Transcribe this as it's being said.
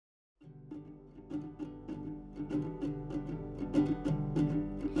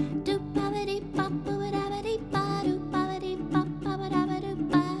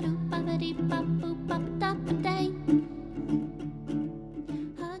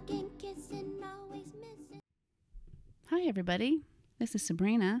everybody. This is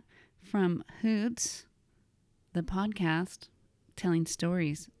Sabrina from Hoots, the podcast telling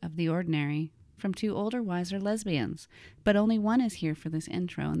stories of the ordinary from two older, wiser lesbians. But only one is here for this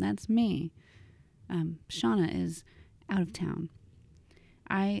intro, and that's me. Shauna is out of town.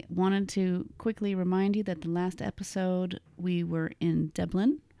 I wanted to quickly remind you that the last episode we were in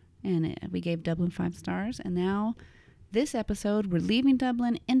Dublin, and we gave Dublin 5 stars. And now this episode, we're leaving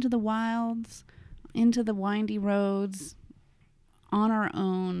Dublin into the wilds, into the windy roads, on our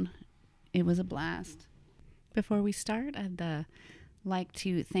own. It was a blast. Before we start, I'd like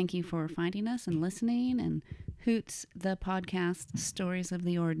to thank you for finding us and listening. And Hoots, the podcast, Stories of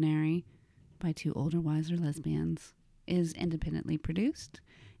the Ordinary by two older, wiser lesbians, is independently produced.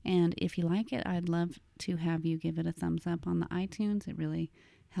 And if you like it, I'd love to have you give it a thumbs up on the iTunes. It really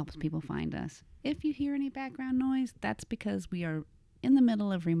helps people find us. If you hear any background noise, that's because we are in the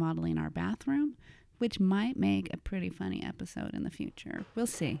middle of remodeling our bathroom, which might make a pretty funny episode in the future. We'll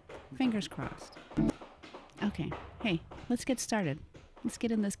see. Fingers crossed. Okay. Hey, let's get started. Let's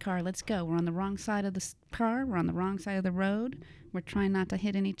get in this car. Let's go. We're on the wrong side of the car. We're on the wrong side of the road. We're trying not to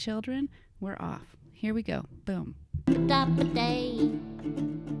hit any children. We're off. Here we go. Boom.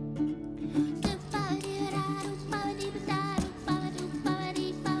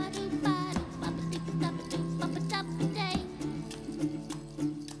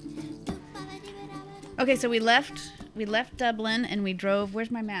 Okay, so we left Dublin and we drove. Where's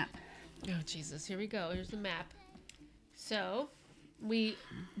my map? Oh, Jesus. Here we go. Here's the map. So, we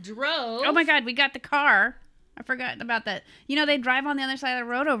drove. Oh, my God. We got the car. I forgot about that. You know, they drive on the other side of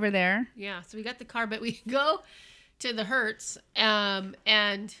the road over there. Yeah, so we got the car, but we go to the Hertz, and,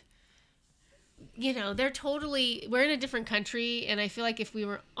 you know, we're in a different country, and I feel like if we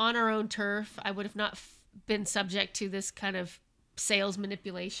were on our own turf, I would have not been subject to this kind of sales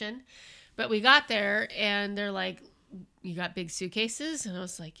manipulation. But we got there, and they're like, you got big suitcases? And I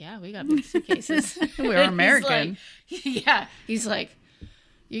was like, yeah, we got big suitcases. We're American. He's like,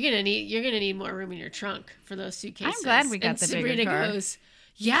 you're gonna need more room in your trunk for those suitcases. I'm glad we got the Sabrina bigger car. Goes,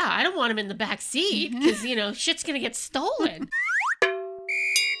 yeah, I don't want them in the back seat because, you know, shit's gonna get stolen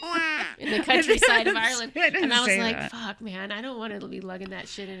in the countryside of Ireland. And I was like, fuck, man, I don't want to be lugging that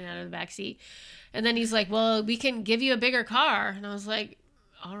shit in and out of the back seat. And then he's like, well, we can give you a bigger car. And I was like,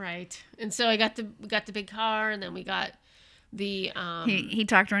 all right. And so we got the big car, and then we got the he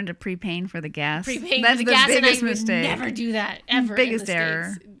talked her into prepaying for the gas. Prepaying That's for the the gas, biggest and I mistake. would never do that ever. Biggest in the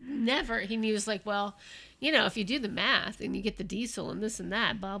error. States. Never. He was like, well, you know, if you do the math and you get the diesel and this and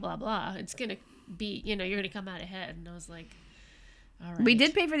that, blah blah blah, it's gonna be, you know, you're gonna come out ahead. And I was like, all right. We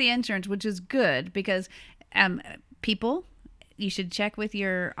did pay for the insurance, which is good because people, you should check with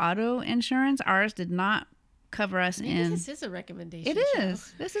your auto insurance. Ours did not cover us Maybe in. This is a recommendation. It is.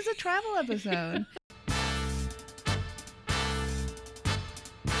 Show. This is a travel episode.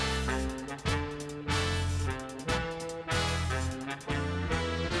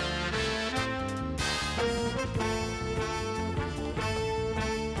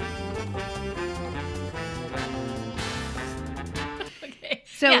 Okay.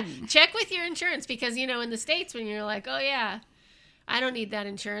 So yeah, check with your insurance because, you know, in the States when you're like, oh yeah, I don't need that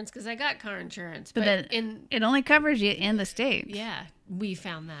insurance because I got car insurance. But then it only covers you in the States. Yeah, we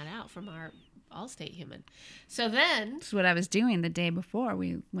found that out from our Allstate human. So then... That's what I was doing the day before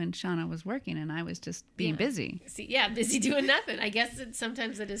when Shauna was working, and I was just being busy. See, yeah, busy doing nothing. I guess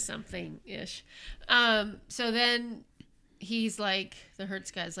sometimes it is something-ish. So then he's like, the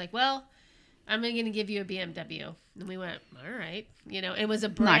Hertz guy's like, well, I'm going to give you a BMW. And we went, all right. You know, it was a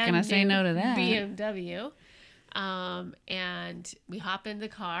brand Not going to say no to that. BMW. And we hop in the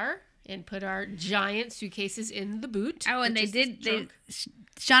car and put our giant suitcases in the boot. Oh, and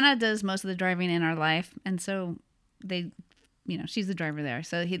Shauna does most of the driving in our life, and so she's the driver there.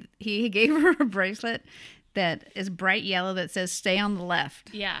 So he gave her a bracelet that is bright yellow that says "Stay on the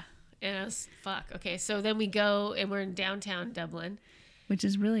left." Yeah, and I was fuck. Okay, so then we go and we're in downtown Dublin, which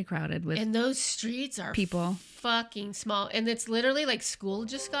is really crowded with. And those streets are people fucking small, and it's literally like school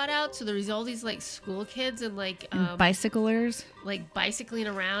just got out, so there's all these like school kids and like bicyclers, like bicycling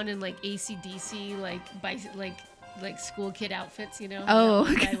around in like AC/DC like school kid outfits, you know. Oh,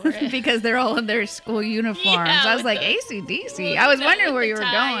 because they're all in their school uniforms. Yeah, I was like AC/DC. I was wondering where you were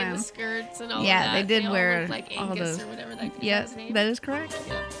going. And the skirts and all yeah, of that. They did wear like all Angus those. Or whatever that yeah, his name. That is correct.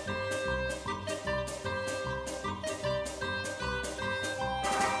 Yeah.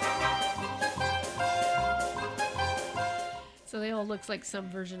 So they all look like some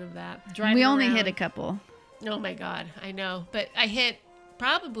version of that. We only hit a couple. Oh my God, I know. But I hit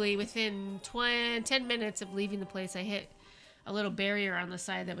probably within 10 minutes of leaving the place, I hit a little barrier on the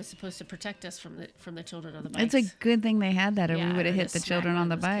side that was supposed to protect us from the children on the bikes. It's a good thing they had that, or we would have hit just the smacked children one on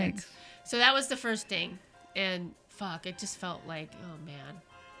the of those bikes. kids. So that was the first ding, and fuck, it just felt like, oh man,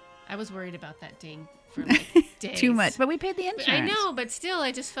 I was worried about that ding for like days. Too much, but we paid the insurance. I know, but still,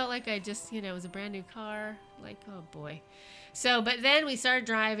 I just felt like it was a brand new car. Like, oh boy. So, but then we started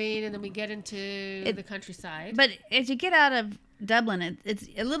driving, and then we get into the countryside. But as you get out of Dublin, it's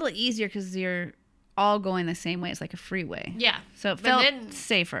a little easier because you're all going the same way. It's like a freeway. Yeah. So it felt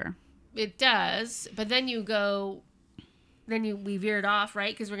safer. It does, but then we veered off,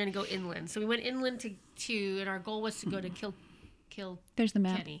 right? Because we're going to go inland. So we went inland to, and our goal was to go to There's the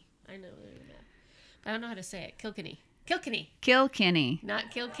map. Kilkenny. I know there's the map. I don't know how to say it. Kilkenny. Kilkenny.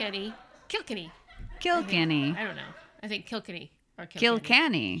 Not Kilkenny. Kilkenny. I don't know. I think Kilkenny or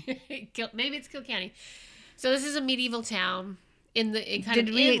Kilkenny. Maybe it's Kilkenny. So this is a medieval town in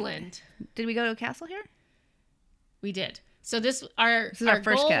inland. Did we go to a castle here? We did. So our first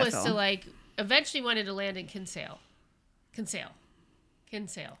goal castle. was to like eventually wanted to land in Kinsale. I don't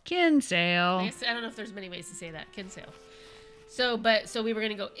know if there's many ways to say that. Kinsale. So we were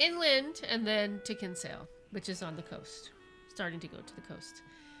going to go inland and then to Kinsale, which is on the coast, starting to go to the coast.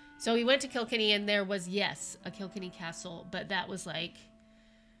 So we went to Kilkenny, and there was, yes, a Kilkenny castle, but that was like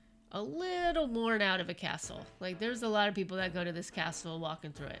a little worn out of a castle. Like, there's a lot of people that go to this castle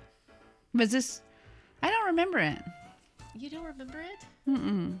walking through it. Was this? I don't remember it. You don't remember it?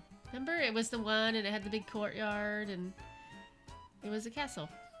 Mm-mm. Remember? It was the one, and it had the big courtyard, and it was a castle.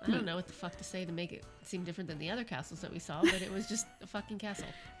 I don't know what the fuck to say to make it seem different than the other castles that we saw, but it was just a fucking castle.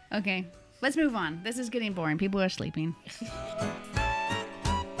 Okay, let's move on. This is getting boring. People are sleeping.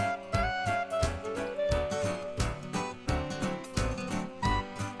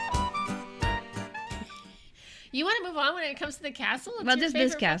 You want to move on when it comes to the castle? Well, just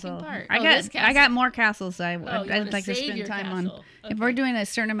this castle. Part? I got more castles. I'd like to save spend your time castle. on. Okay. If we're doing a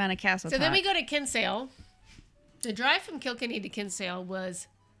certain amount of castle So talk. then we go to Kinsale. The drive from Kilkenny to Kinsale was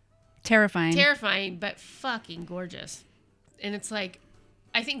terrifying, but fucking gorgeous. And it's like,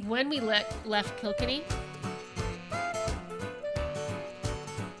 I think when we left Kilkenny,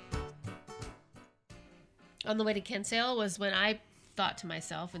 on the way to Kinsale was when I thought to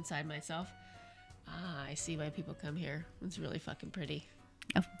myself, inside myself, I see why people come here. It's really fucking pretty.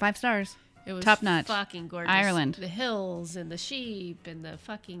 5 stars. It was top notch. Fucking gorgeous. Ireland. The hills and the sheep and the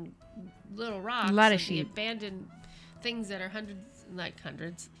fucking little rocks. A lot of and sheep. The abandoned things that are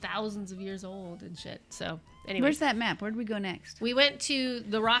thousands of years old and shit. So anyway. Where's that map? Where'd we go next? We went to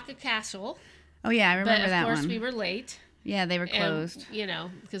the Rock Castle. Oh yeah, I remember that one. But of course we were late. Yeah, they were closed.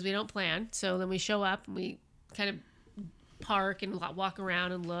 And, because we don't plan. So then we show up and we kind of park and walk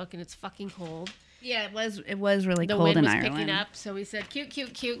around and look, and it's fucking cold. Yeah, it was really the cold wind in was Ireland. Picking up, so we said cute,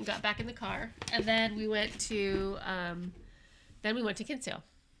 and got back in the car. And then we went to Kinsale.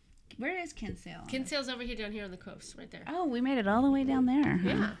 Where is Kinsale? Kinsale's over here, down here on the coast, right there. Oh, we made it all the way down there. Huh?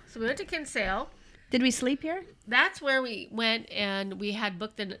 Yeah. So we went to Kinsale. Did we sleep here? That's where we went, and we had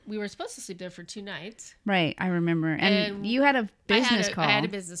booked. We were supposed to sleep there for 2 nights. Right, I remember. And you had a business call. I had a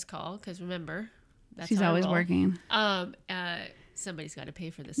business call because remember, that's she's always working. Somebody's got to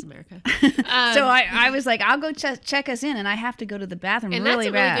pay for this, America. So I was like, I'll go check us in, and I I have to go to the bathroom and really bad.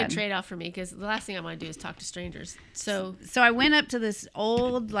 And bad. that's a really good trade-off for me because the last thing I want to do is talk to strangers. So I went up to this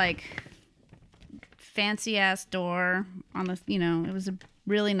old, like, fancy-ass door on the, it was a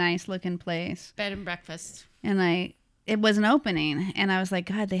really nice-looking place. Bed and breakfast. And it wasn't opening, and I was like,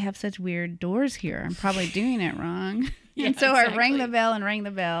 God, they have such weird doors here. I'm probably doing it wrong. Yeah, and so exactly. I rang the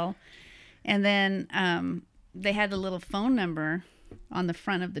bell, and then they had the little phone number on the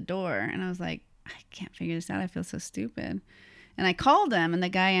front of the door, and I was like, I can't figure this out. I feel so stupid. And I called him, and the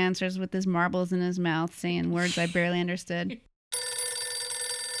guy answers with his marbles in his mouth, saying words I barely understood.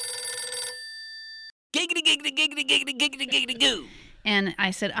 Giggity, giggity, giggity, giggity, giggity, giggity, goo. And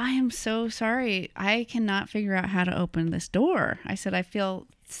I said, I am so sorry. I cannot figure out how to open this door. I said, I feel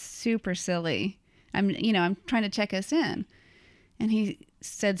super silly. I'm trying to check us in. And he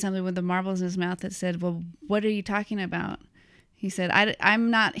said something with the marbles in his mouth that said, well, what are you talking about? He said, I'm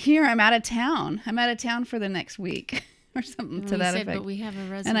not here. I'm out of town. I'm out of town for the next week or something to that effect. But we have a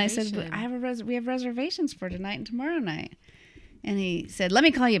reservation. And I said, but we have reservations for tonight and tomorrow night. And he said, let me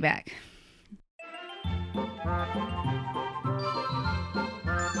call you back.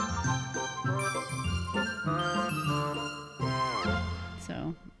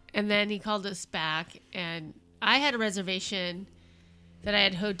 And then he called us back, and I had a reservation that I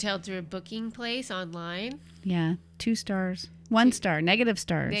had hoteled through a booking place online. Yeah, 2 stars. 1 star, negative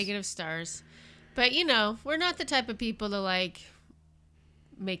stars. Negative stars. But, we're not the type of people to,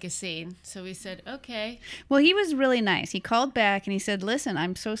 make a scene. So we said, okay. Well, he was really nice. He called back and he said, listen,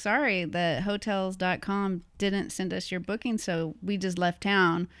 I'm so sorry that hotels.com didn't send us your booking, so we just left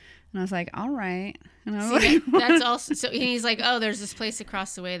town. And I was like, all right. And I was like, That's also, so he's like, oh, there's this place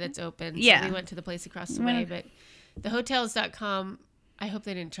across the way that's open. So Yeah. we went to the place across the way, but the hotels.com, I hope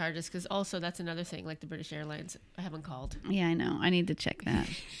they didn't charge us, because also that's another thing, like the British Airlines. I haven't called. Yeah, I know. I need to check that.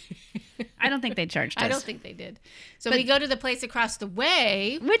 I don't think they charged us. I don't think they did. So we go to the place across the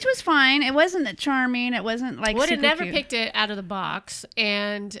way. Which was fine. It wasn't charming. It wasn't like Would have super never cute. picked it out of the box.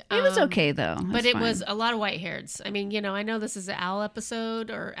 And It was okay, though. But it was a lot of white hairs. I mean, you know, I know this is an Al episode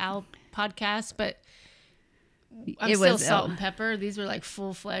or Al podcast, but I'm It still was salt Al. and pepper. These were like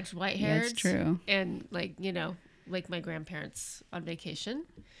full-fledged white hairs. That's true. And like, you know, like my grandparents on vacation.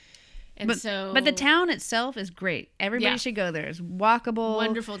 And so But the town itself is great. Everybody Yeah. should go there. It's walkable.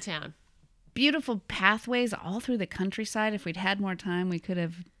 wonderful town. Beautiful pathways all through the countryside. If we'd had more time, we could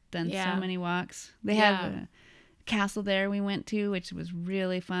have done Yeah. so many walks. They Yeah. have a castle there we went to, which was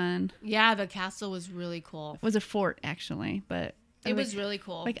really fun. Yeah, the castle was really cool. It was a fort, actually, but It was really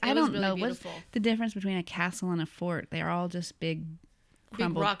cool. like It I was don't really know what's beautiful. the difference between a castle and a fort. They're all just big Big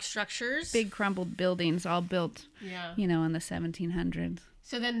crumbled, rock structures. big crumbled buildings, all built, Yeah. you know, in the 1700s.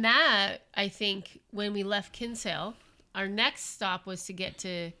 So then that, I think, when we left Kinsale, our next stop was to get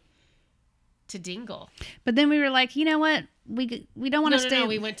to Dingle. But then we were like, you know what? We don't want to stay. No,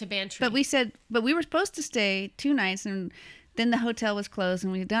 we went to Bantry. But we said, but we were supposed to stay 2 nights, and then the hotel was closed,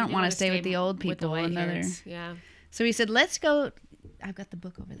 and we don't didn't want wanna to stay with the old with the people. white Another. hairs. Yeah. So we said, let's go. I've got the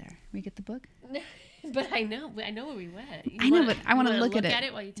book over there. We get the book. But I know where we went. I know, but I wanna look at it. Look at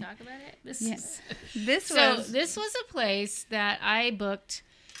it while you talk about it. This Yeah. is This so. was This was a place that I booked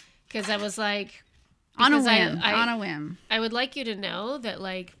because I was like, on a because whim. I On a whim. I would like you to know that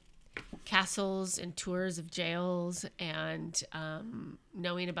like castles and tours of jails and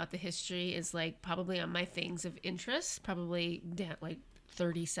knowing about the history is like probably on my things of interest. Probably like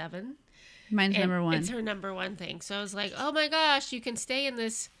 37. Mine's And number 1. It's her number 1 thing. So I was like, oh my gosh, you can stay in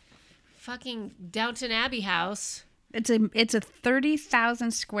this fucking Downton Abbey house. It's a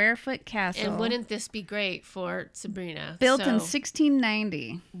 30,000 square foot castle. And wouldn't this be great for Sabrina? built in So,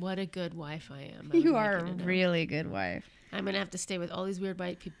 1690. what a good wife I am. I would You like are a to know. really good wife. I'm going to have to stay with all these weird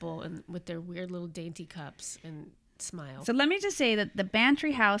white people and with their weird little dainty cups and smile. So let me just say that the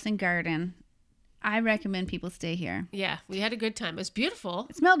Bantry House and Garden, I recommend people stay here. Yeah, we had a good time. It was beautiful.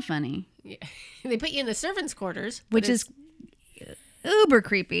 It smelled funny, Yeah. They put you in the servants' quarters. but which it's- is uber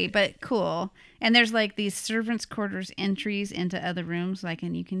creepy, but cool. And there's like these servants' quarters entries into other rooms, like,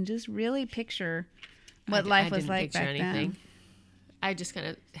 and you can just really picture what life was didn't like picture back then. I just kind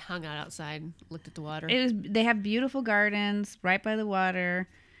of hung out outside and looked at the water. They have beautiful gardens right by the water.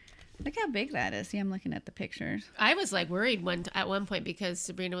 Look how big that is. See, I'm looking at the pictures. I was like worried at one point because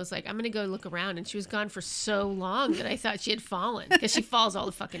Sabrina was like, I'm going to go look around. And she was gone for so long that I thought she had fallen because she falls all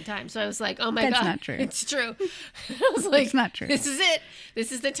the fucking time. So I was like, oh my That's God. not true. It's true. I was like, It's not true. This is it.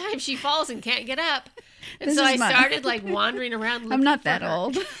 This is the time she falls and can't get up. And This so is I my- started like wandering around looking I'm not for that her.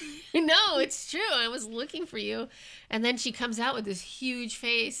 old. No, it's true. I was looking for you. And then she comes out with this huge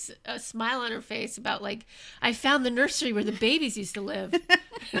face, a smile on her face about like, I found the nursery where the babies used to live.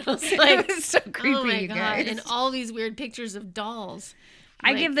 And I was like, It was so creepy, oh my you God. guys. And all these weird pictures of dolls. I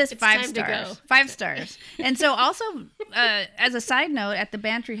Like, give this it's 5 time to stars. go. 5 stars. And so also, as a side note, at the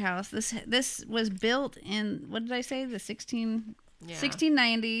Bantry House, this was built in, what did I say? The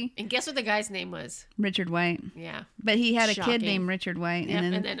 1690. And guess what the guy's name was? Richard White. Yeah. But he had a Shocking. kid named Richard White. Yep, And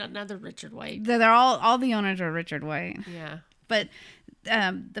and then then another Richard White. they're all the owners are Richard White. Yeah. But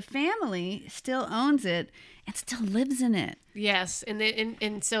the family still owns it and still lives in it. Yes,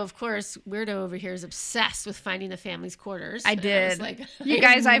 and so of course Weirdo over here is obsessed with finding the family's quarters. I And did. was like, You am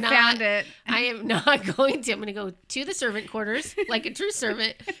guys, I not- found it. I am not going to. I'm going to go to the servant quarters like a true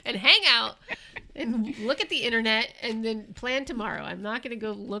servant and hang out and look at the internet and then plan tomorrow. I'm not going to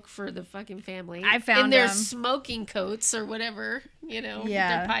go look for the fucking family. I found in their them. smoking coats or whatever, with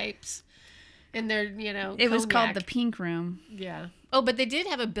Yeah. their pipes and their It was called cognac. the Pink Room. Yeah. Oh, but they did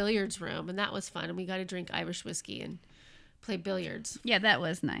have a billiards room, and that was fun. And we got to drink Irish whiskey and play billiards. Yeah, that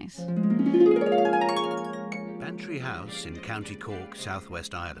was nice. Bantry House in County Cork,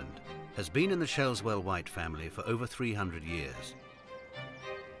 Southwest Ireland, has been in the Shelswell White family for over 300 years.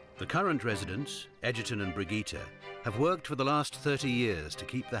 The current residents, Egerton and Brigitte, have worked for the last 30 years to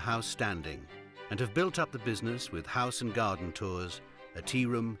keep the house standing and have built up the business with house and garden tours, a tea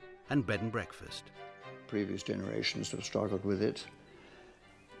room and bed and breakfast. Previous generations have struggled with it,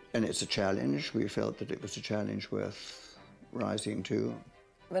 and it's a challenge. We felt that it was a challenge worth rising to.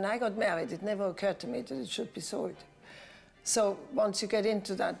 When I got married, it never occurred to me that it should be sold. So once you get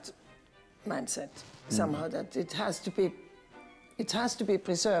into that mindset, somehow that it has to be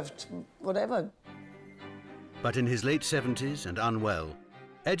preserved, whatever. But in his late 70s and unwell,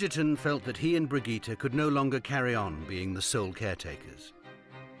 Egerton felt that he and Brigitte could no longer carry on being the sole caretakers.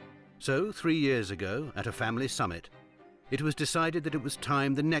 So 3 years ago, at a family summit, it was decided that it was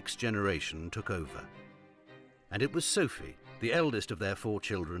time the next generation took over. And it was Sophie, the eldest of their 4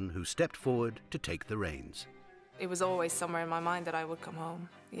 children, who stepped forward to take the reins. It was always somewhere in my mind that I would come home.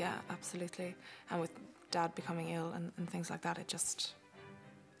 Yeah, absolutely. And with Dad becoming ill and things like that,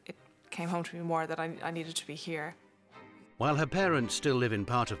 it came home to me more that I needed to be here. While her parents still live in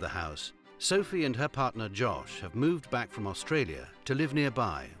part of the house, Sophie and her partner Josh have moved back from Australia to live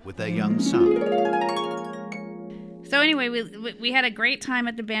nearby with their young son. So anyway, we had a great time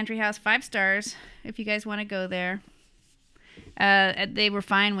at the Bantry House, 5 stars, if you guys want to go there. They were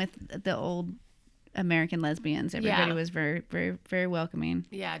fine with the old American lesbians. Everybody was very, very, very welcoming.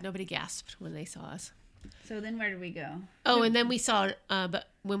 Yeah, nobody gasped when they saw us. So then where did we go? Oh, and then we saw, but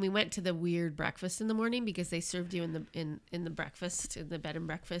when we went to the weird breakfast in the morning, because they served you in the breakfast, in the bed and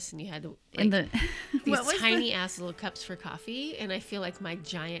breakfast, and you had to, these tiny ass little cups for coffee, and I feel like my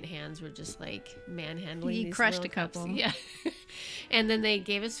giant hands were just like manhandling. You these crushed little a couple. cups. Yeah. And then they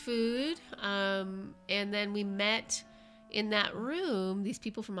gave us food, and then we met in that room these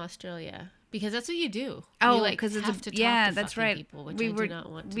people from Australia. Because that's what you do. Oh, because it's have to talk yeah, to that's fucking right. people, which I do not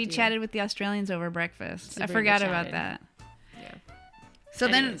want to we do. chatted with the Australians over breakfast. Sabrina I forgot chatted. about that. Yeah. So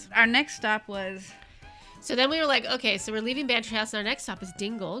Anyways. then our next stop was. So then we were like, okay, so we're leaving Bantry House, and our next stop is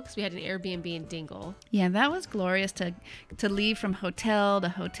Dingle, because we had an Airbnb in Dingle. Yeah, that was glorious to leave from hotel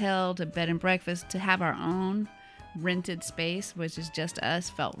to bed and breakfast to have our own rented space, which is just us.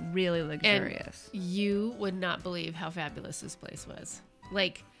 Felt really luxurious. And you would not believe how fabulous this place was.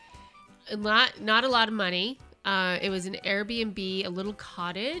 Like, not a lot of money. It was an Airbnb, a little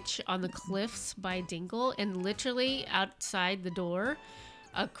cottage on the cliffs by Dingle, and literally outside the door,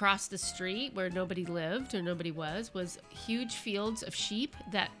 across the street where nobody lived or nobody was huge fields of sheep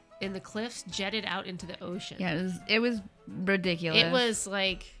that in the cliffs jetted out into the ocean. Yeah, it was ridiculous. It was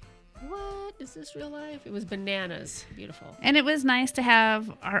like, what? Is this real life? It was bananas. Beautiful. And it was nice to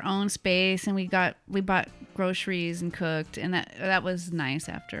have our own space, and we bought groceries and cooked, and that was nice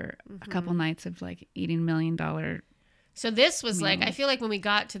after a couple nights of like eating $1 million. So this was like, meals. I feel like when we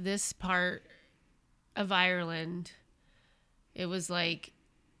got to this part of Ireland, it was like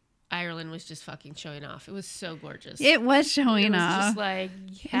Ireland was just fucking showing off. It was so gorgeous. It was showing It was off. just like,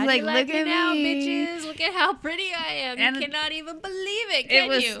 how like, do you like look it at now, me. bitches? Look at how pretty I am. And you cannot even believe it,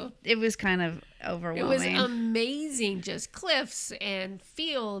 can you? It was kind of It overwhelming. was amazing. Just cliffs and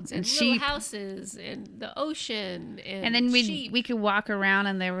fields and little sheep. houses and the ocean and then sheep. we could walk around,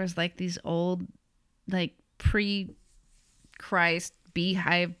 and there was like these old, like pre-Christ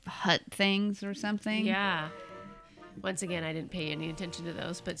beehive hut things or something. Yeah. Once again, I didn't pay any attention to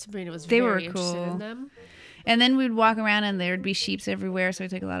those, but Sabrina was They were very interested cool. in them. And then we'd walk around, and there'd be sheeps everywhere, so we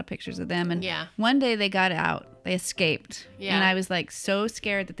took a lot of pictures of them. And Yeah. one day they got out. They escaped. Yeah. And I was like so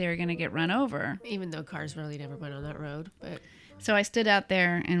scared that they were going to get run over. Even though cars really never went on that road, but So I stood out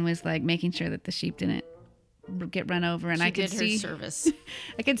there and was like making sure that the sheep didn't get run over, and she I could did her see service.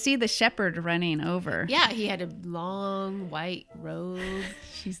 I could see the shepherd running over. Yeah, he had a long white robe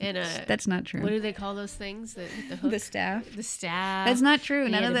and a. That's not true. What do they call those things? The hook? The staff. The staff. That's not true. And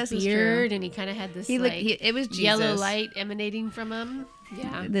he None had of a this is beard, true. and he kind of had this He like looked. It was Jesus. yellow light emanating from him.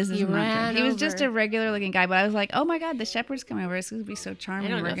 Yeah, This is he not ran true. He was just a over. regular looking guy, but I was like, oh my god, the shepherd's coming over. It's gonna be so I charming.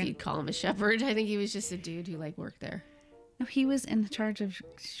 don't know We're if gonna- you'd call him a shepherd. I think he was just a dude who like worked there. No, he was in charge of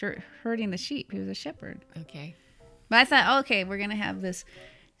herding the sheep. He was a shepherd. Okay. But I thought, okay, we're gonna have this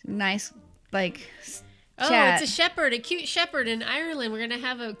nice like Oh, chat. it's a shepherd, a cute shepherd in Ireland. We're gonna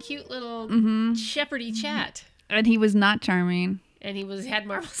have a cute little shepherdy chat. And he was not charming. And he had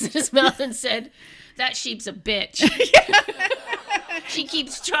marbles in his mouth and said, "That sheep's a bitch. She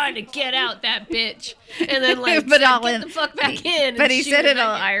keeps trying to get out, that bitch." And then like, But said, all "Get in- the fuck back in." But and he shoot said her it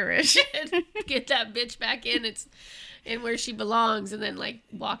all back in. Irish. Get that bitch back in. It's in where she belongs, and then like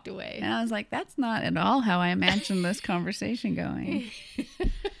walked away. And I was like, that's not at all how I imagined this conversation going.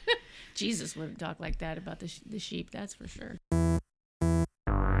 Jesus wouldn't talk like that about the sheep, that's for sure.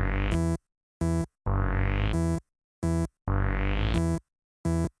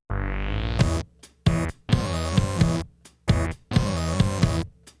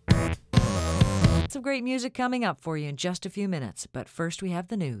 Some great music coming up for you in just a few minutes, but first we have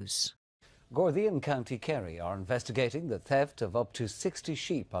the news. Gardaí and County Kerry are investigating the theft of up to 60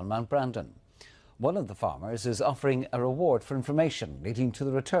 sheep on Mount Brandon. One of the farmers is offering a reward for information leading to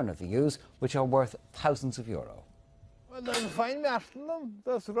the return of the ewes, which are worth thousands of euro. There's fine Merton,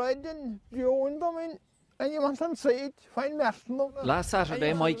 there's red and Joan them in. And you want on side, fine Merton. Last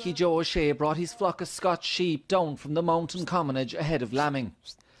Saturday, Mikey Joe O'Shea brought his flock of Scotch sheep down from the mountain commonage ahead of lambing.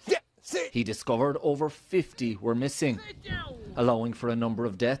 He discovered over 50 were missing. Allowing for a number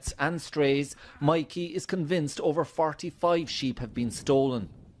of deaths and strays, Mikey is convinced over 45 sheep have been stolen.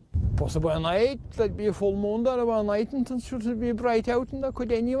 Possibly at night, there'd be a full moon there about night, and it should be bright out, and there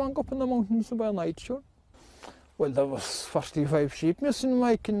could anyone go up in the mountains about night, sure. Well, there was 45 sheep missing,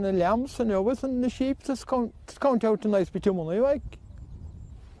 Mike, and the lambs and everything, and the sheep, just count out the nice bit of money, like.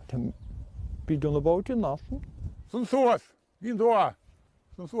 To be done about it, nothing.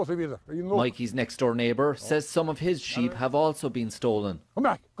 Mikey's next-door neighbour says some of his sheep have also been stolen. Come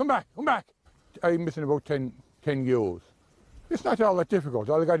back. I'm missing about 10 ewes. It's not all that difficult.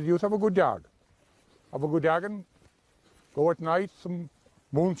 All you got to do is have a good dog. Have a good dog and go at night, some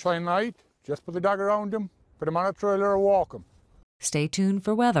moonshine night, just put the dog around him, put him on a trailer and walk him. Stay tuned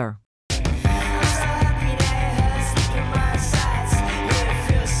for weather.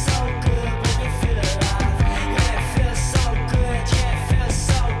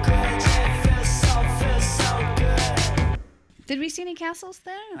 Did we see any castles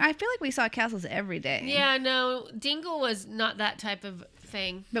there? I feel like we saw castles every day. Yeah, no, Dingle was not that type of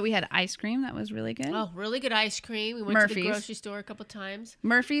thing. But we had ice cream that was really good. Oh, really good ice cream. We went to the grocery store a couple times.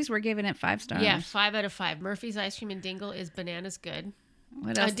 Murphy's, we're giving it 5 stars. Yeah, 5 out of 5. Murphy's ice cream in Dingle is bananas good.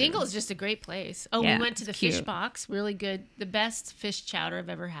 What else? Dingle is just a great place. Oh, yeah, we went to the fish box. Really good. The best fish chowder I've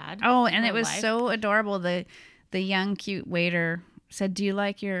ever had. Oh, and it was so adorable. The young, cute waiter said, "Do you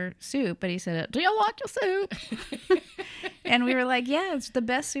like your soup?" But he said, "Do you like your soup?" And we were like, "Yeah, it's the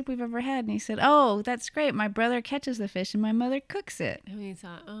best soup we've ever had." And he said, "Oh, that's great. My brother catches the fish and my mother cooks it." And we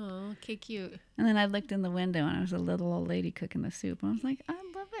thought, "Oh, okay, cute." And then I looked in the window and I was a little old lady cooking the soup. And I was like, "I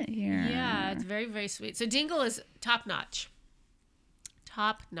love it here." Yeah, it's very, very sweet. So Dingle is top notch.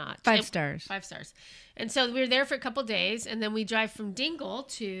 Top notch. 5 stars. 5 stars. And so we were there for a couple days, and then we drive from Dingle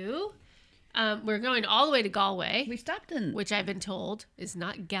to... we're going all the way to Galway. We stopped in... Which I've been told is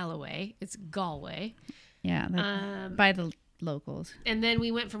not Galloway. It's Galway. Yeah, by the locals. And then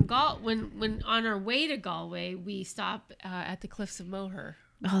we went from when on our way to Galway, we stopped at the Cliffs of Moher.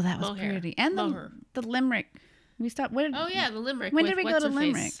 Oh, that was pretty. And the Limerick. We stopped... the Limerick. When did we go to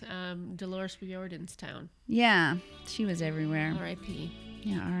Limerick? Dolores Riordan's town. Yeah, she was everywhere. R.I.P.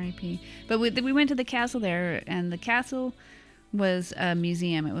 Yeah, R.I.P. But we went to the castle there, and the castle was a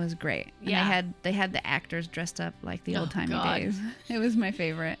museum. It was great. And they had the actors dressed up like the old-timey days. It was my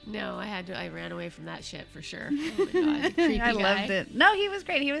favorite. No, I ran away from that shit for sure. Oh my God, the creepy I guy. loved it. No, he was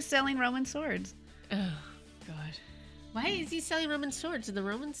great. He was selling Roman swords. Oh God. Why is he selling Roman swords? The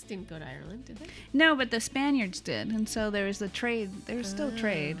Romans didn't go to Ireland, did they? No, but the Spaniards did, and so there was the trade. There was still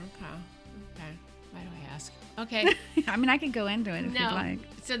trade. Okay. Why do I ask? Okay. I mean, I could go into it if you'd like.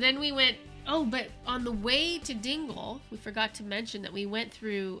 So then we went. Oh, but on the way to Dingle, we forgot to mention that we went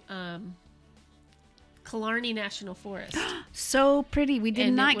through Killarney National Forest. So pretty. We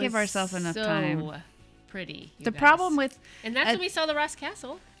did not give ourselves enough time. So pretty. The problem with... And that's when we saw the Ross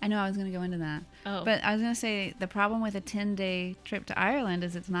Castle. I know, I was going to go into that. Oh. But I was going to say, the problem with a 10-day trip to Ireland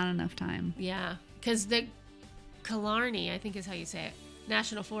is it's not enough time. Yeah. Because the Killarney, I think is how you say it,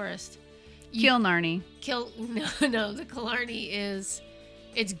 National Forest. Killarney. No, the Killarney is...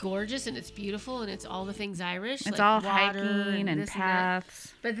 It's gorgeous and it's beautiful and it's all the things Irish. It's like all water hiking and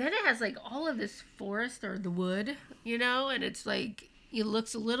paths. But then it has like all of this forest or the wood, and it's like it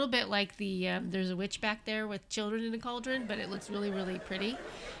looks a little bit like the there's a witch back there with children in a cauldron, but it looks really, really pretty.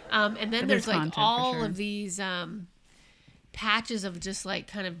 And then there's like all of these patches of just like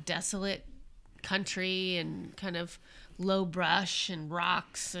kind of desolate country and kind of low brush and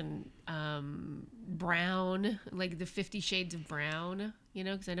rocks and brown, like the 50 Shades of Brown,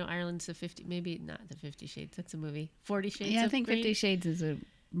 because I know Ireland's the 50, maybe not the 50 Shades, that's a movie. 40 Shades of Green. Yeah, I think 50 Shades is a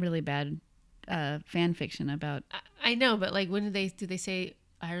really bad fan fiction about... I know, but like when do they say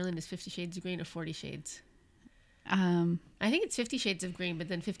Ireland is 50 Shades of Green or 40 Shades? I think it's 50 Shades of Green, but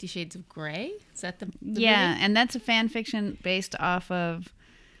then 50 Shades of Grey? Is that the movie? And that's a fan fiction based off of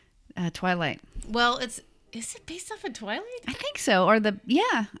Twilight. Well, is it based off of Twilight? I think so. Or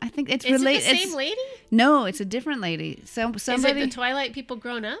I think it's related. Is it the same lady? No, it's a different lady. Somebody. Is it the Twilight people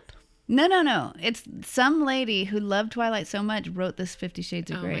grown up? No. It's some lady who loved Twilight so much wrote this 50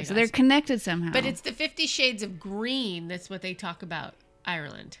 Shades of Grey. So they're connected somehow. But it's the 50 Shades of Green. That's what they talk about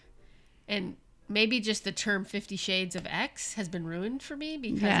Ireland. And maybe just the term 50 Shades of X has been ruined for me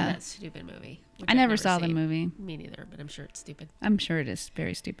because of that stupid movie. I never saw the movie. Me neither, but I'm sure it's stupid. I'm sure it is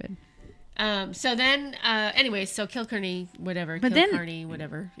very stupid. So then, anyway, so Killarney, whatever. But then- Killarney,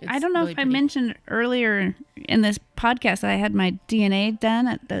 whatever. I don't know really if I pretty. mentioned earlier in this podcast I had my DNA done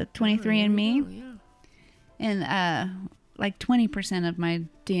at the 23andMe. Oh, yeah. And like 20% of my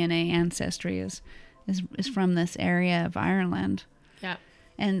DNA ancestry is from this area of Ireland. Yeah.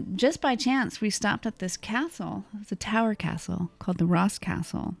 And just by chance, we stopped at this castle. It's a tower castle called the Ross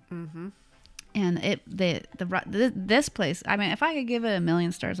Castle. Mm-hmm. And this place, I mean, if I could give it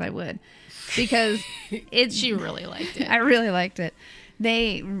 1,000,000 stars, I would, because She really liked it. I really liked it.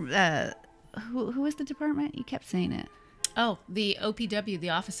 They who was the department? You kept saying it. Oh, the OPW, the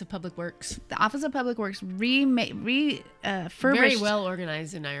Office of Public Works. The Office of Public Works refurbished. Very well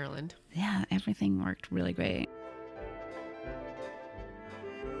organized in Ireland. Yeah, everything worked really great.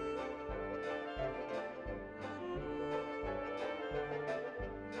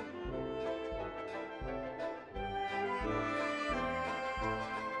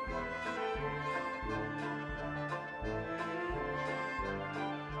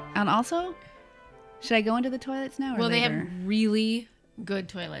 And also, should I go into the toilets now or Well, they later? have really good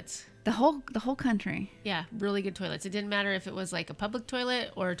toilets. the whole country. Yeah, really good toilets. It didn't matter if it was like a public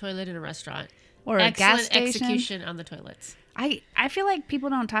toilet or a toilet in a restaurant. Or a gas Excellent station. execution on the toilets. I feel like people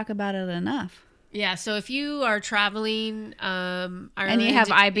don't talk about it enough. Yeah, so if you are traveling, And you have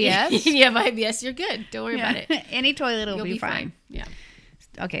IBS? you have IBS, you're good. Don't worry about it. Any toilet will You'll be fine. Yeah.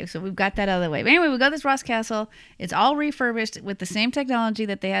 Okay, so we've got that out of the way. But anyway, we go to this Ross Castle. It's all refurbished with the same technology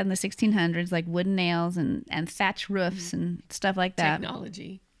that they had in the 1600s, like wooden nails and thatch roofs and stuff like that.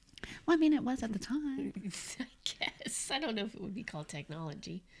 Technology. Well, I mean, it was at the time. I guess. I don't know if it would be called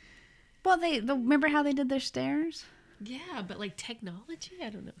technology. Well, remember how they did their stairs? Yeah, but like technology? I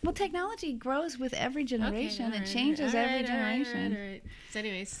don't know. Well, technology grows with every generation. It changes every generation. All right. So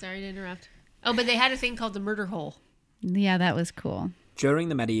anyways, sorry to interrupt. Oh, but they had a thing called the murder hole. Yeah, that was cool. During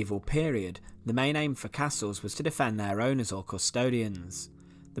the medieval period, the main aim for castles was to defend their owners or custodians.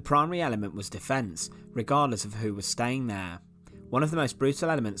 The primary element was defence, regardless of who was staying there. One of the most brutal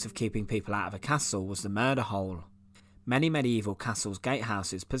elements of keeping people out of a castle was the murder hole. Many medieval castles'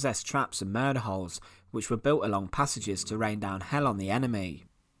 gatehouses possessed traps and murder holes, which were built along passages to rain down hell on the enemy.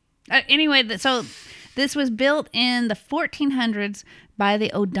 Anyway, so this was built in the 1400s by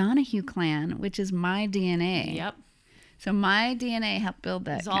the O'Donoghue clan, which is my DNA. Yep. So my DNA helped build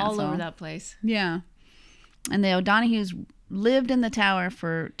that It's castle. all over that place. Yeah. And the O'Donoghues lived in the tower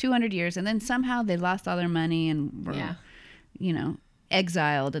for 200 years, and then somehow they lost all their money and were,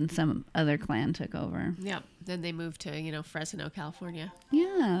 exiled, and some other clan took over. Yep. Then they moved to, Fresno, California.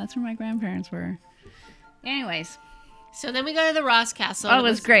 Yeah, that's where my grandparents were. Anyways. So then we go to the Ross Castle. Oh, it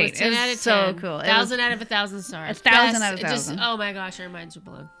was great. 10 It was out of 10. so cool. 1,000 out of 1,000 stars. 1,000 Best. out of It just- 1,000. oh my gosh, our minds are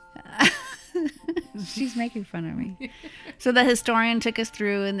blown. She's making fun of me. So the historian took us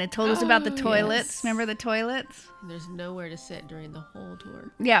through, and they told us about the toilets. Yes. Remember the toilets? There's nowhere to sit during the whole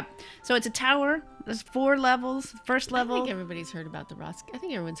tour. Yeah. So it's a tower. There's 4 levels. First I level. think everybody's heard about the Ross. I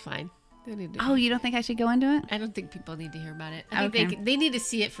think everyone's fine. They need to, Oh, you don't think I should go into it? I don't think people need to hear about it. I think Okay. they need to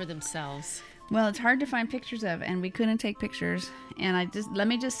see it for themselves. Well, it's hard to find pictures of, and we couldn't take pictures. And let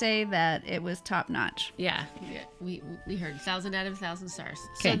me just say that it was top notch. Yeah. We heard 1,000 out of 1,000 stars.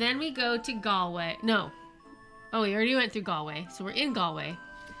 Okay. So then we go to Galway. No. Oh, we already went through Galway. So we're in Galway.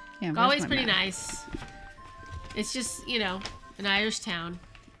 Yeah, Galway's where's my pretty map? nice. It's just, an Irish town.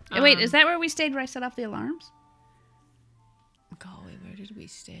 Wait, is that where we stayed where I set off the alarms? Galway, where did we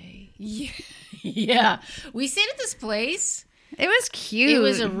stay? Yeah. We stayed at this place. It was cute. It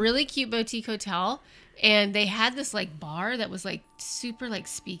was a really cute boutique hotel. And they had this bar that was super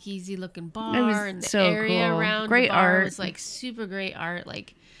speakeasy looking bar. It was and the so area cool. around Great the bar art. was super great art,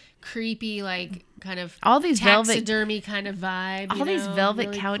 creepy, kind of all these taxidermy kind of vibe. All these velvet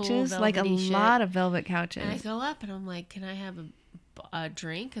really couches, cool, like a velvety shit. lot of velvet couches. And I go up and I'm like, can I have a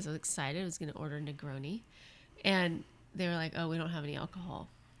drink? Because I was excited. I was going to order Negroni. And they were like, oh, we don't have any alcohol.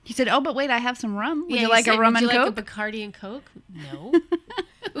 He said, "Oh, but wait, I have some rum. Would Yeah, you he like said, a rum would and you coke? like a Bacardi and Coke? No.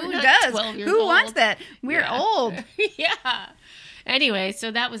 Who does? 12 years Who wants old. that? We're old." Yeah. Anyway, so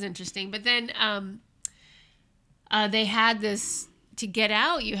that was interesting. But then they had this, to get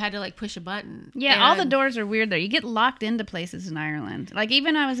out, you had to push a button. Yeah, all the And- doors are weird there. You get locked into places in Ireland.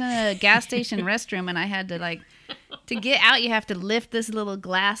 Even I was in a gas station restroom and I had to to get out, you have to lift this little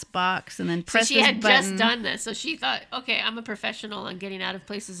glass box and then press so she this had button. just done this. So she thought, okay, I'm a professional on getting out of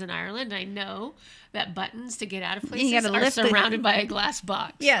places in Ireland. I know that buttons to get out of places gotta are lift the- surrounded by a glass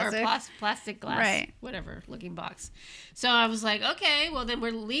box. Yeah, Or so- plastic glass. Right. Whatever looking box. So I was like, okay, well then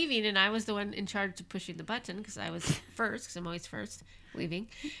we're leaving. And I was the one in charge of pushing the button because I was first, because I'm always first leaving.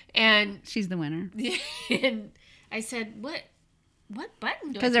 And she's the winner. and I said, what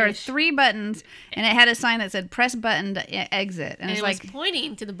button do I Because there were push? 3 buttons, and it had a sign that said press button to exit. And it's it like, was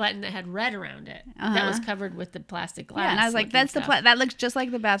pointing to the button that had red around it. That was covered with the plastic glass. yeah, and I was like, looking that's the stuff. that looks just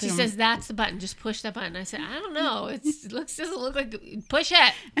like the She bathroom. says, that's the button. Just push that button. I said, I don't know. It doesn't look like, push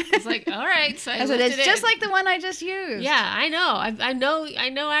it. It's like, all right. So I said, lifted it's just it. like the one I just used. Yeah, I know. I know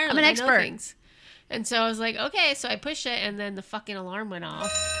Ireland. I'm an I know expert. things. And so I was like, okay. So I pushed it, and then the fucking alarm went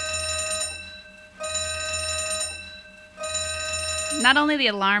off. Not only the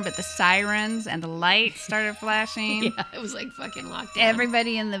alarm, but the sirens and the lights started flashing. Yeah, it was like fucking locked down.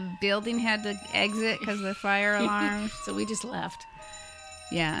 Everybody in the building had to exit because of the fire alarm. So we just left.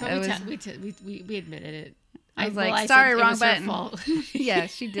 Yeah, But it was. we admitted it. I was well, like, I sorry, said it wrong was her button. fault. Yeah,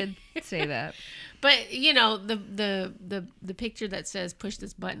 she did say that. But you know, the picture that says push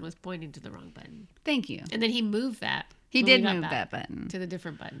this button was pointing to the wrong button. Thank you. And then he moved that. He when did we got move back that button to the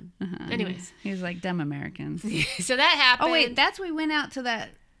different button. Uh-huh. Anyways, he was like dumb Americans. So that happened. Oh wait, that's we went out to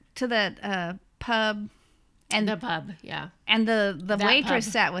that pub, and the pub, yeah. And the That waitress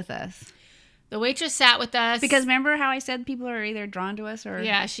pub. sat with us. The waitress sat with us Because remember how I said people are either drawn to us or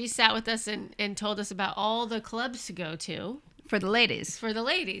yeah, she sat with us and told us about all the clubs to go to for the ladies. For the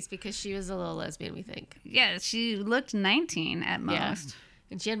ladies, because she was a little lesbian, we think. Yeah, she looked 19 at most. Yeah.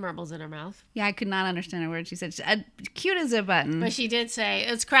 And she had marbles in her mouth. Yeah, I could not understand a word she said. Cute as a button. But she did say,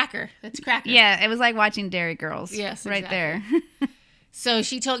 it's cracker. It's cracker. Yeah, it was like watching Dairy Girls. Yes, right exactly. there. So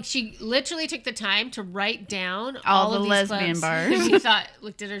she literally took the time to write down All of the these lesbian clubs. bars. We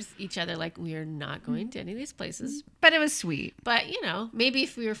looked at each other like, we are not going to any of these places. But it was sweet. But, you know, maybe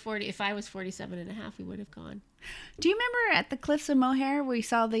if I was 47 and a half, we would have gone. Do you remember at the Cliffs of Moher we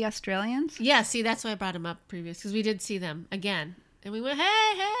saw the Australians? Yeah, see, that's why I brought them up previous, because we did see them again. And we went,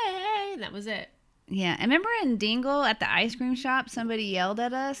 hey, hey, hey, and that was it. Yeah, and remember in Dingle at the ice cream shop, somebody yelled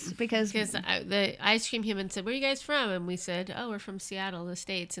at us because the ice cream human said, where are you guys from? And we said, oh, we're from Seattle, the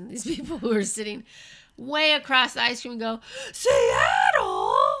States. And these people who were sitting way across the ice cream go,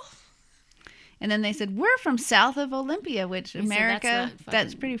 Seattle! And then they said, we're from south of Olympia, which We said, America, "That's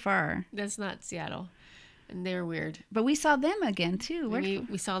that's not pretty far. That's not Seattle. And they're weird. But we saw them again, too.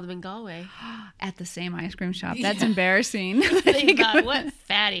 We saw them in Galway. At the same ice cream shop. That's embarrassing. They thought, what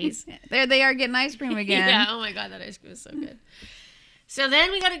fatties. There they are getting ice cream again. Yeah, oh my God, that ice cream is so good. So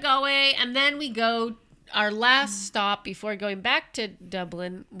then we go to Galway, and then we go, our last stop before going back to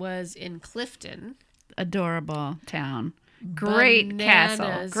Dublin was in Clifton. Adorable town. Great castle.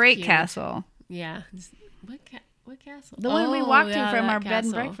 Bananas Great cute. castle. Yeah. What castle? The one we walked to yeah, from that our bed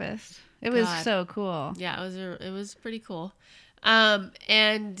and castle. breakfast. It was God. so cool. Yeah, it was pretty cool.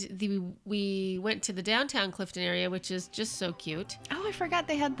 We went to the downtown Clifton area, which is just so cute. Oh, I forgot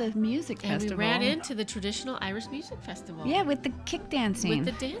they had the music And festival. we ran into the traditional Irish music festival. Yeah, with the kick dancing.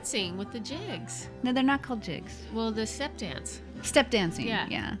 With the dancing, with the jigs. No, they're not called jigs. Well, the step dance. Step dancing. Yeah.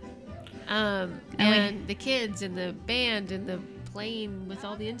 Yeah. And the kids and the band and the playing with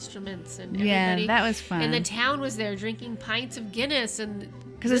all the instruments and Yeah, everybody. that was fun. And the town was there drinking pints of Guinness and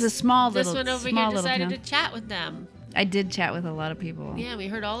Because it's a small little this one over small here decided little to town. chat with them. I did chat with a lot of people. Yeah, we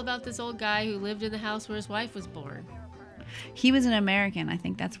heard all about this old guy who lived in the house where his wife was born. He was an American. I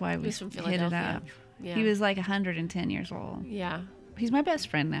think that's why we was from hit it Philadelphia. up. Yeah. He was like 110 years old. Yeah. He's my best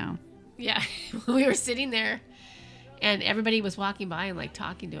friend now. Yeah. We were sitting there and everybody was walking by and like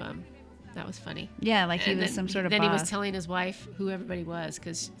talking to him. That was funny. Yeah, like he And was then- some sort of Then he was boss. telling his wife who everybody was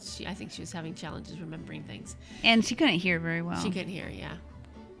because I think she was having challenges remembering things. And she couldn't hear very well. She couldn't hear, yeah.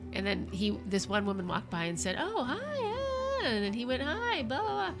 And then this one woman walked by and said, "Oh, hi," and then he went, "Hi, blah, blah,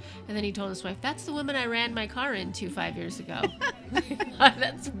 blah." And then he told his wife, "That's the woman I ran my car into 5 years ago."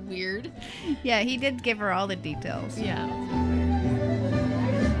 That's weird. Yeah, he did give her all the details. Yeah.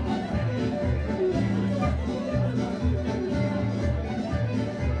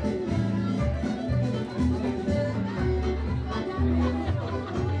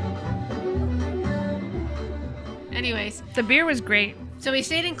 Anyways, the beer was great. So we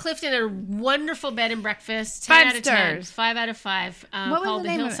stayed in Clifton at a wonderful bed and breakfast. 5 out of 10. stars. 5 out of 5. What was Called the the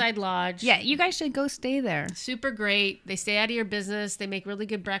name of it? Hillside Lodge. Yeah, you guys should go stay there. Super great. They stay out of your business. They make really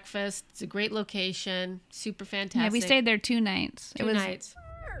good breakfast. It's a great location. Super fantastic. Yeah, we stayed there 2 nights. Two nights.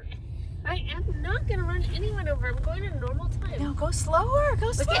 I am not going to run anyone over. I'm going at a normal time. No, go slower.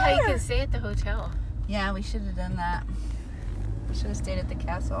 Go slower. Look at how you can stay at the hotel. Yeah, we should have done that. We should have stayed at the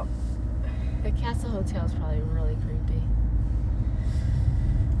castle. The Castle Hotel is probably really creepy.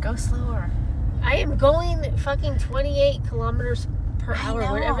 Go slower. I am going fucking 28 kilometers per hour.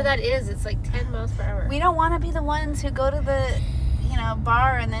 know. Whatever that is, it's like 10 miles per hour. We don't want to be the ones who go to the,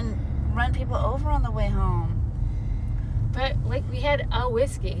 bar and then run people over on the way home. But, like, we had a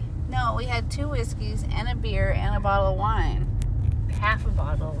whiskey. No, we had 2 whiskeys and a beer and a bottle of wine. half a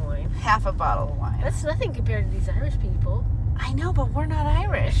bottle of wine. Half a bottle of wine. That's nothing compared to these Irish people. I know, but we're not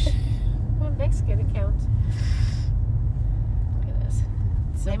Irish. Well, Mexican accounts. Look at this.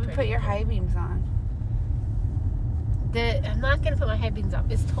 It's so Maybe pretty. put your high beams on. I'm not going to put my high beams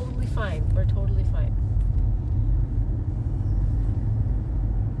up. It's totally fine. We're totally fine.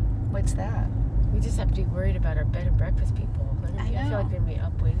 What's that? We just have to be worried about our bed and breakfast people. I feel like they're going to be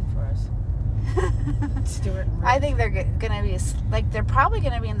up waiting for us. Stuart and Ruth. I think they're gonna be they're probably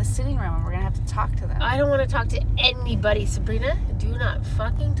gonna be in the sitting room, and we're gonna have to talk to them. I don't want to talk to anybody, Sabrina. Do not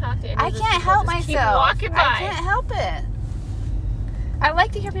fucking talk to anybody. I can't help Just keep myself. walking by. I can't help it. I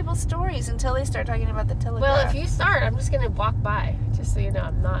like to hear people's stories until they start talking about the Telegraph. Well, if you start, I'm just gonna walk by, just so you know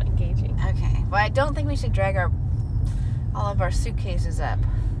I'm not engaging. Okay. Well, I don't think we should drag all of our suitcases up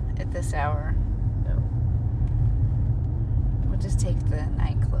at this hour. No. We'll just take the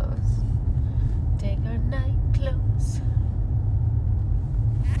night clothes. Take our night clothes.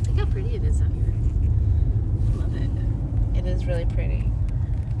 Look how pretty it is out here. Love it. It is really pretty.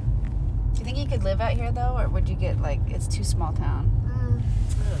 Do you think you could live out here though, or would you get it's too small town?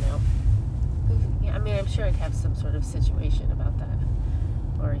 I don't know. Yeah, I mean, I'm sure I'd have some sort of situation about that,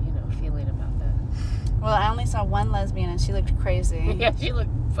 or feeling about that. Well, I only saw one lesbian, and she looked crazy. Yeah, she looked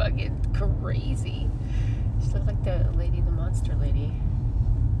fucking crazy. She looked like the monster lady.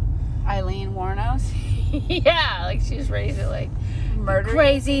 Eileen Warnos. Yeah, like she was ready to murder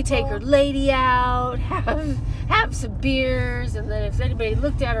crazy, people. take her lady out, have some beers, and then if anybody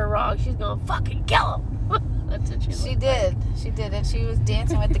looked at her wrong, she's gonna fucking kill them. That's what she did. She did, and she was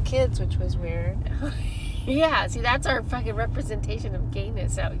dancing with the kids, which was weird. Yeah, see, that's our fucking representation of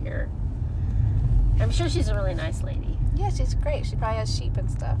gayness out here. I'm sure she's a really nice lady. Yeah, she's great. She probably has sheep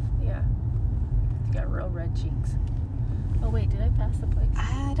and stuff. Yeah. She's got real red cheeks. Oh, wait, did I pass the place?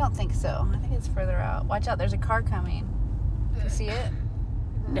 I don't think so. I think it's further out. Watch out, there's a car coming. Do you see it?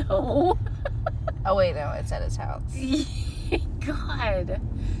 No. Oh, wait, no, it's at his house. God.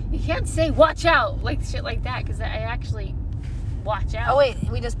 You can't say watch out, like shit like that, because I actually watch out. Oh, wait,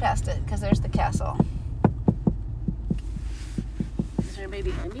 we just passed it, because there's the castle. Is there anybody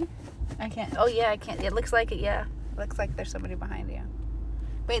behind me? I can't. Oh, yeah, I can't. It looks like it, yeah. It looks like there's somebody behind you.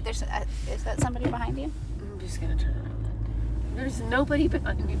 Wait, is that somebody behind you? I'm just going to turn around then. There's nobody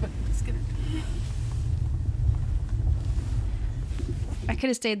behind me, but I'm just going to... I could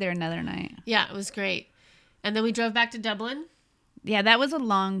have stayed there another night. Yeah, it was great. And then we drove back to Dublin. Yeah, that was a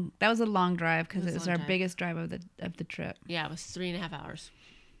long drive because it was our biggest drive of the trip. Yeah, it was 3.5 hours.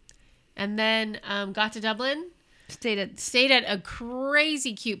 And then got to Dublin. Stayed at a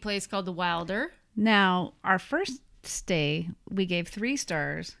crazy cute place called the Wilder. Now, our first stay, we gave 3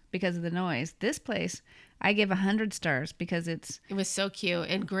 stars because of the noise. This place, I give 100 stars because it was so cute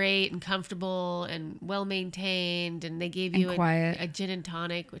and great and comfortable and well maintained, and they gave you a gin and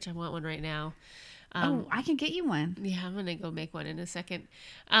tonic, which I want one right now. I can get you one. Yeah, I'm gonna go make one in a second.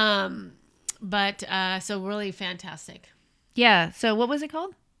 But so really fantastic. Yeah. So what was it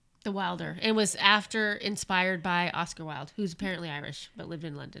called? The Wilder. It was inspired by Oscar Wilde, who's apparently Irish but lived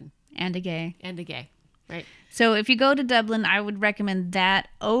in London. And a gay. Right. So if you go to Dublin, I would recommend that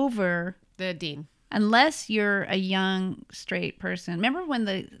over the Dean. Unless you're a young straight person. Remember when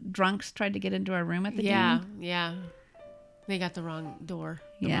the drunks tried to get into our room at the Dean? Yeah. They got the wrong door.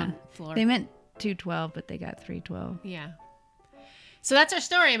 Wrong floor. They meant 212, but they got 312. Yeah. So that's our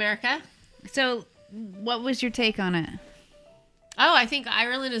story, America. So what was your take on it? Oh, I think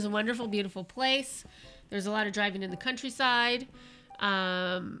Ireland is a wonderful, beautiful place. There's a lot of driving in the countryside.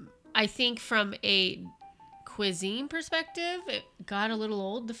 I think from a cuisine perspective, it got a little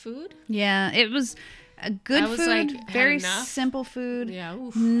old, the food. Yeah, it was a good food, very simple food. Yeah,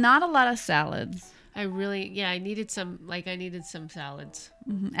 oof. Not a lot of salads. I needed some salads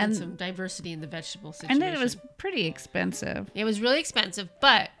and some diversity in the vegetable situation. And it was pretty expensive. It was really expensive,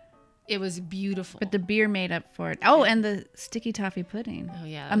 but it was beautiful. But the beer made up for it. Oh, and the sticky toffee pudding. Oh,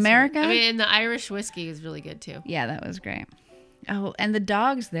 yeah. America? I mean, and the Irish whiskey is really good, too. Yeah, that was great. Oh, and the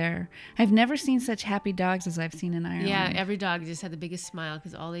dogs there. I've never seen such happy dogs as I've seen in Ireland. Yeah, every dog just had the biggest smile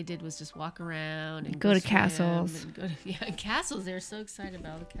because all they did was just walk around and go to castles. Castles. They're so excited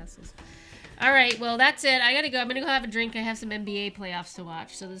about the castles. All right, well, that's it. I got to go. I'm going to go have a drink. I have some NBA playoffs to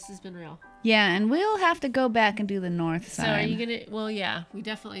watch, so this has been real. Yeah, and we'll have to go back and do the north side. So are you going to... Well, yeah, we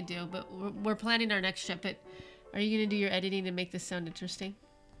definitely do, but we're planning our next trip. But are you going to do your editing to make this sound interesting?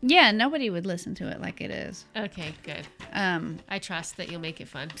 Yeah, nobody would listen to it like it is. Okay, good. I trust that you'll make it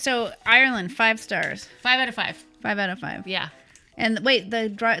fun. So, Ireland, 5 stars. 5 out of 5. 5 out of 5. Yeah. And wait,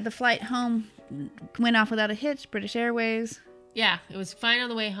 the flight home went off without a hitch, British Airways. Yeah, it was fine on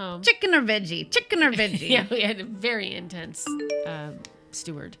the way home. Chicken or veggie? Chicken or veggie? Yeah, we had a very intense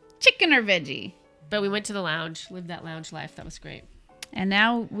steward. Chicken or veggie? But we went to the lounge, lived that lounge life. That was great. And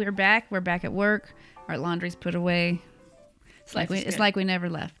now we're back. We're back at work. Our laundry's put away. It's like we never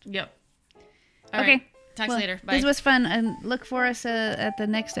left. Yep. Okay. Right. Talk to you later. Bye. This was fun, and look for us at the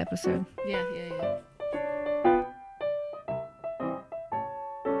next episode. Yeah.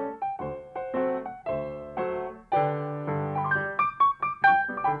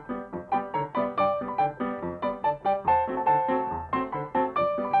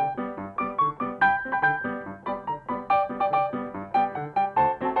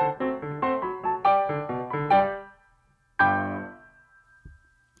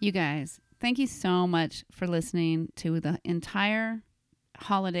 You guys, thank you so much for listening to the entire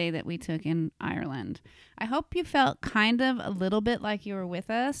holiday that we took in Ireland. I hope you felt kind of a little bit like you were with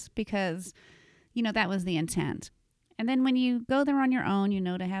us because, that was the intent. And then when you go there on your own,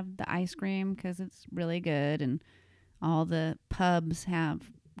 to have the ice cream because it's really good, and all the pubs have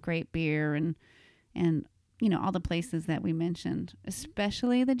great beer and all the places that we mentioned,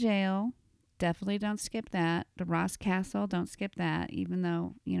 especially the jail. Definitely don't skip that. The Ross Castle, don't skip that, even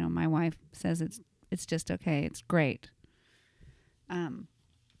though, my wife says it's just okay. It's great. I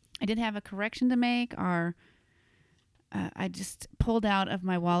did have a correction to make. I just pulled out of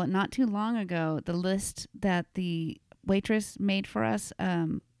my wallet not too long ago the list that the waitress made for us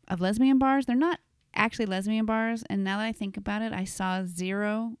of lesbian bars. They're not actually lesbian bars, and now that I think about it, I saw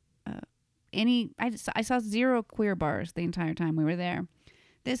zero I saw zero queer bars the entire time we were there.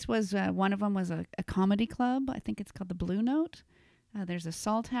 This was, one of them was a comedy club. I think it's called the Blue Note. There's a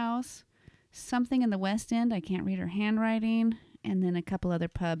Salt House, something in the West End. I can't read her handwriting. And then a couple other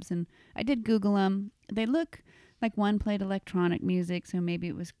pubs. And I did Google them. They look like one played electronic music, so maybe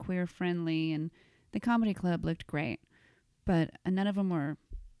it was queer friendly. And the comedy club looked great. But none of them were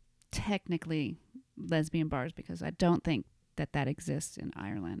technically lesbian bars because I don't think that exists in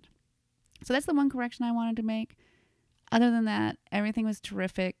Ireland. So that's the one correction I wanted to make. Other than that, everything was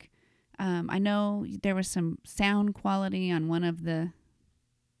terrific. I know there was some sound quality on one of the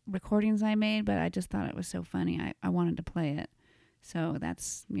recordings I made, but I just thought it was so funny. I wanted to play it. So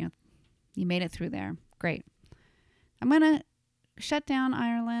that's, you made it through there. Great. I'm going to shut down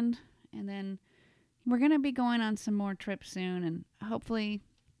Ireland, and then we're going to be going on some more trips soon. And hopefully,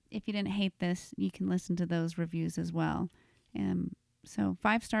 if you didn't hate this, you can listen to those reviews as well. So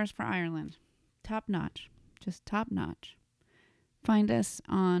 5 stars for Ireland. Top notch. Just top notch. Find us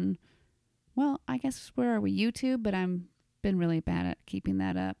on, I guess, where are we? YouTube, but I've been really bad at keeping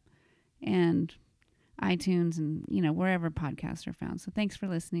that up. And iTunes and, wherever podcasts are found. So thanks for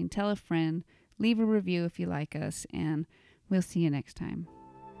listening. Tell a friend. Leave a review if you like us. And we'll see you next time.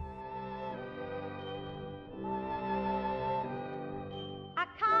 I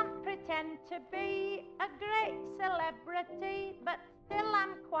can't pretend to be a great celebrity, but still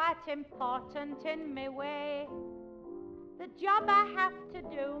I'm quite important in my way. The job I have to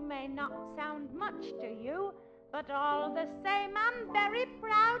do may not sound much to you, but all the same I'm very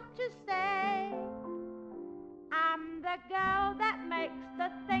proud to say I'm the girl that makes the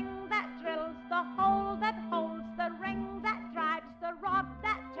thing that drills the hole, that holds the ring, that drives the rod,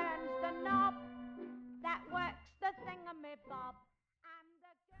 that turns the knob, that works the thingamabob.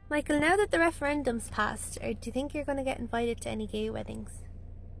 Michael, now that the referendum's passed, do you think you're going to get invited to any gay weddings?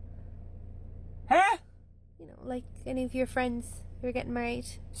 Huh? Like any of your friends who are getting married?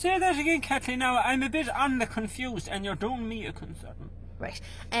 Say that again, Kathleen. Now, I'm a bit on the confused, and you're doing me a concern. Right.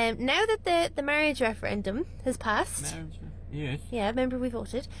 Now that the marriage referendum has passed... Marriage? Yes. Yeah, remember we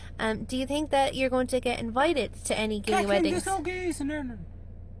voted. Do you think that you're going to get invited to any gay Kathleen, weddings? there's no gays in Ireland.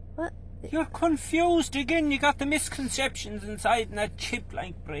 What? You're confused again. You got the misconceptions inside in that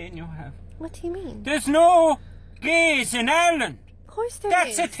chip-like brain you have. What do you mean? There's no gays in Ireland. Of course there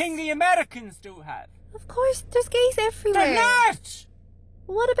That's is. a thing the Americans do have. Of course, there's gays everywhere. They're not!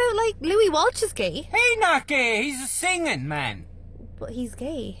 What about, Louis Walsh is gay? He's not gay. He's a singing man. But he's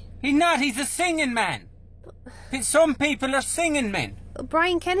gay. He's not. He's a singing man. Some people are singing men.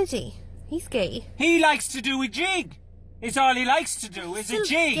 Brian Kennedy, he's gay. He likes to do a jig. It's all he likes to do is a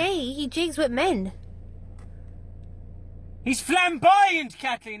jig. Gay. He jigs with men. He's flamboyant,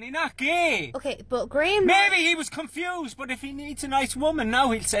 Kathleen. He's not gay. Okay, but Graham... Maybe he was confused, but if he needs a nice woman,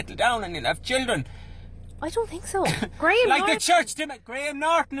 now he'll settle down and he'll have children. I don't think so. Graham like Norton... the church, Graham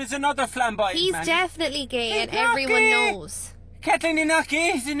Norton is another flamboyant He's man. definitely gay, He's and not everyone gay. knows. Kathleen, he's not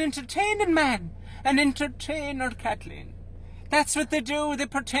gay. He's an entertaining man. An entertainer, Kathleen. That's what they do. They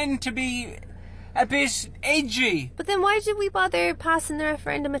pretend to be a bit edgy. But then why did we bother passing the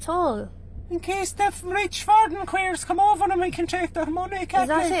referendum at all? In case the rich foreign queers come over and we can take their money,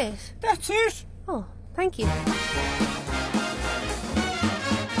 Captain. Is that it? That's it. Oh, thank you.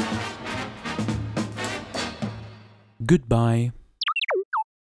 Goodbye.